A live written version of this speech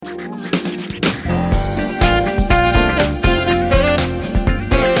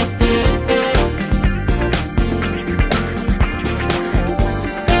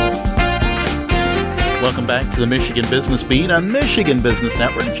the Michigan Business Beat on Michigan Business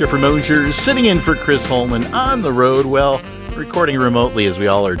Network. Jeffrey Mosier sitting in for Chris Holman on the road. Well, recording remotely as we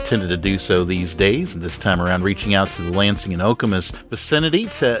all are tended to do so these days. And this time around, reaching out to the Lansing and Okemos vicinity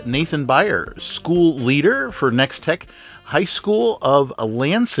to Nathan Beyer, school leader for NexTech High School of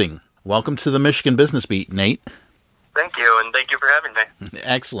Lansing. Welcome to the Michigan Business Beat, Nate. Thank you, and thank you for having me.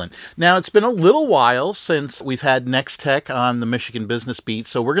 Excellent. Now, it's been a little while since we've had NexTech on the Michigan Business Beat,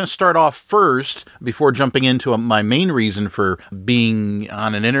 so we're going to start off first before jumping into my main reason for being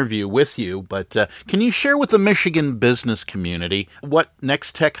on an interview with you. But can you share with the Michigan business community what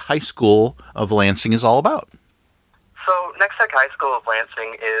NexTech High School of Lansing is all about? So, NexTech High School of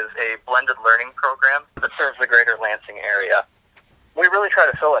Lansing is a blended learning program that serves the greater Lansing area. We really try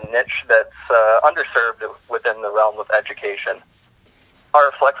to fill a niche that's underserved within the realm of education.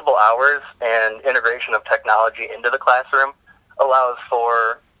 Our flexible hours and integration of technology into the classroom allows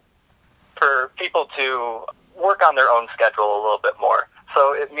for people to work on their own schedule a little bit more.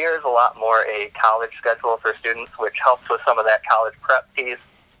 So it mirrors a lot more a college schedule for students, which helps with some of that college prep piece,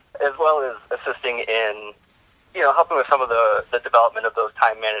 as well as assisting in, helping with some of the development of those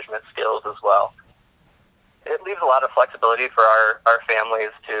time management skills as well. It leaves a lot of flexibility for our families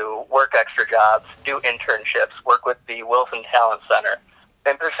to work extra jobs, do internships, work with the Wilson Talent Center,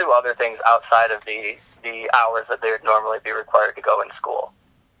 and pursue other things outside of the hours that they would normally be required to go in school.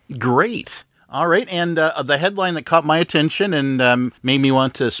 Great. All right. And the headline that caught my attention and made me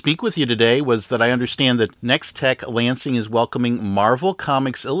want to speak with you today was that I understand that NexTech Lansing is welcoming Marvel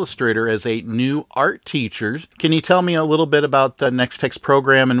Comics Illustrator as a new art teacher. Can you tell me a little bit about NexTech's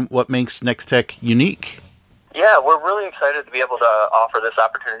program and what makes NexTech unique? Yeah, we're really excited to be able to offer this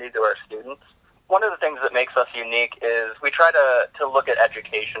opportunity to our students. One of the things that makes us unique is we try to look at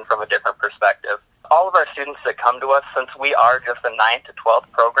education from a different perspective. All of our students that come to us, since we are just a 9th to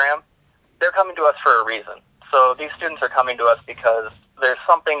 12th program, they're coming to us for a reason. So these students are coming to us because there's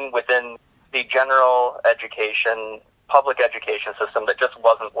something within the general education, public education system that just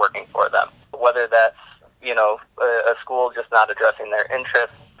wasn't working for them. Whether that's, a school just not addressing their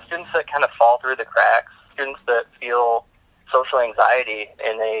interests, students that kind of fall through the cracks, students that feel social anxiety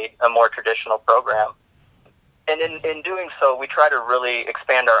in a more traditional program. And in doing so, we try to really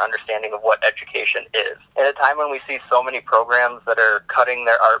expand our understanding of what education is. At a time when we see so many programs that are cutting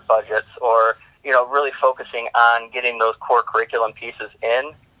their art budgets or, really focusing on getting those core curriculum pieces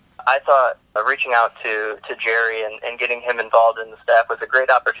in, I thought reaching out to Jerry and getting him involved in the staff was a great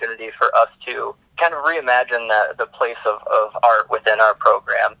opportunity for us to kind of reimagine the place of art within our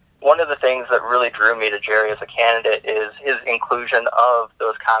program. One of the things that really drew me to Jerry as a candidate is his inclusion of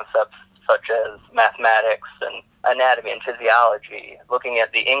those concepts such as mathematics and anatomy and physiology, looking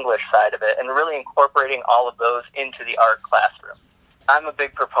at the English side of it, and really incorporating all of those into the art classroom. I'm a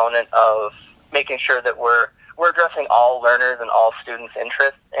big proponent of making sure that we're addressing all learners and all students'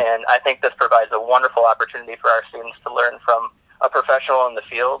 interests, and I think this provides a wonderful opportunity for our students to learn from a professional in the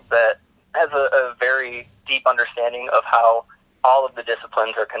field that has a very deep understanding of how all of the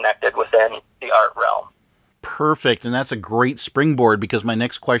disciplines are connected within the art realm. Perfect. And that's a great springboard because my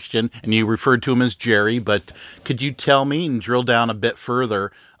next question, and you referred to him as Jerry, but could you tell me and drill down a bit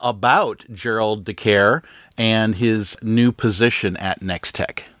further about Gerald DeCare and his new position at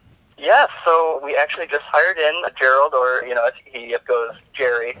NexTech? Yeah, so we actually just hired in Gerald, or, he goes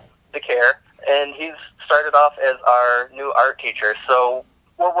Jerry DeCare, and he's started off as our new art teacher. So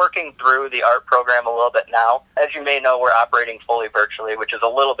we're working through the art program a little bit now. As you may know, we're operating fully virtually, which is a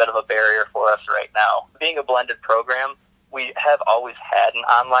little bit of a barrier for us right now. Being a blended program, we have always had an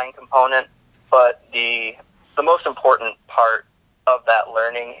online component, but the most important part of that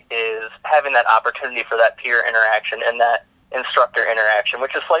learning is having that opportunity for that peer interaction and that instructor interaction,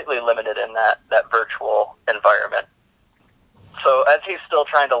 which is slightly limited in that virtual environment. So as he's still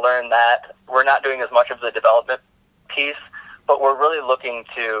trying to learn that, we're not doing as much of the development piece, but we're really looking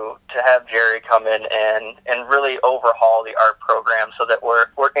to have Jerry come in and really overhaul the art program so that we're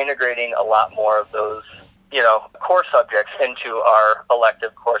integrating a lot more of those, core subjects into our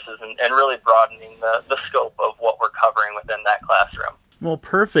elective courses and really broadening the scope of what we're covering within that classroom. Well,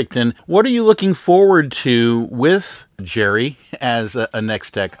 perfect. And what are you looking forward to with Jerry as a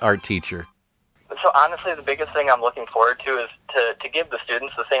NexTech art teacher? So honestly, the biggest thing I'm looking forward to is to give the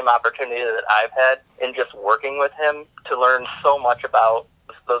students the same opportunity that I've had in just working with him to learn so much about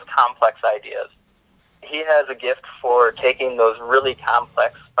those complex ideas. He has a gift for taking those really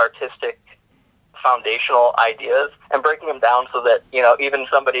complex artistic foundational ideas and breaking them down so that, even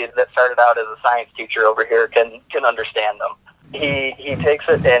somebody that started out as a science teacher over here can understand them. He takes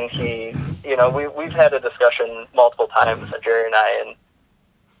it and we've had a discussion multiple times, Jerry and I, and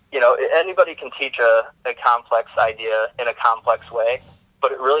Anybody can teach a complex idea in a complex way,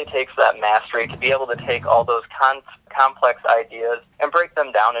 but it really takes that mastery to be able to take all those complex ideas and break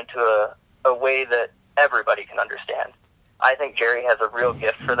them down into a way that everybody can understand. I think Jerry has a real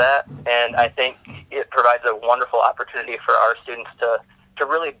gift for that, and I think it provides a wonderful opportunity for our students to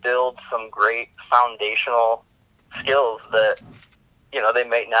really build some great foundational skills that, they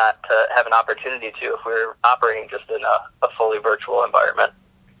might not have an opportunity to if we're operating just in a fully virtual environment.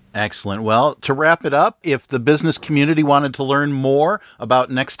 Excellent. Well, to wrap it up, if the business community wanted to learn more about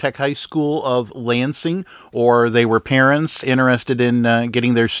NexTech High School of Lansing, or they were parents interested in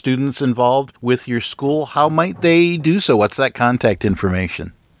getting their students involved with your school, how might they do so? What's that contact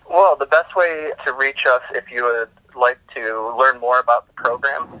information? Well, the best way to reach us if you would like to learn more about the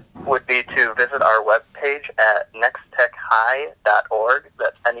program would be to visit our webpage at nextechhigh.org.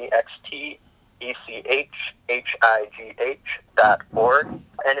 That's NexTechHigh.org.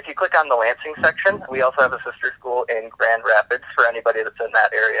 And if you click on the Lansing section, we also have a sister school in Grand Rapids for anybody that's in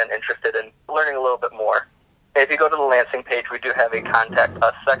that area and interested in learning a little bit more. If you go to the Lansing page, we do have a Contact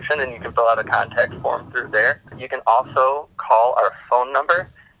Us section, and you can fill out a contact form through there. You can also call our phone number,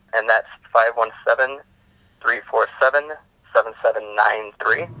 and that's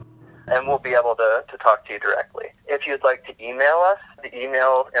 517-347-7793. And we'll be able to talk to you directly. If you'd like to email us, the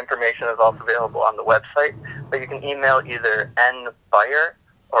email information is also available on the website, but you can email either nbayer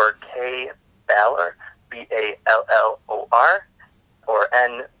or kballer, B-A-L-L-O-R, or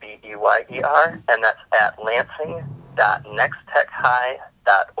N-B-E-Y-E-R, and that's at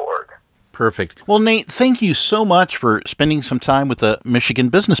lansing.nextechhigh.org. Perfect. Well, Nate, thank you so much for spending some time with the Michigan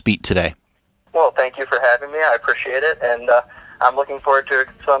Business Beat today. Well, thank you for having me. I appreciate it, and I'm looking forward to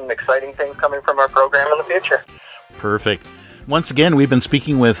some exciting things coming from our program in the future. Perfect. Once again, we've been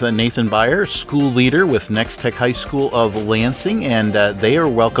speaking with Nathan Beyer, school leader with NexTech High School of Lansing, and they are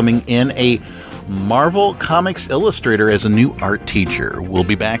welcoming in a Marvel Comics illustrator as a new art teacher. We'll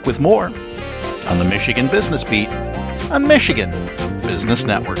be back with more on the Michigan Business Beat on Michigan Business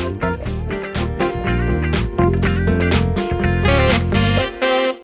Network.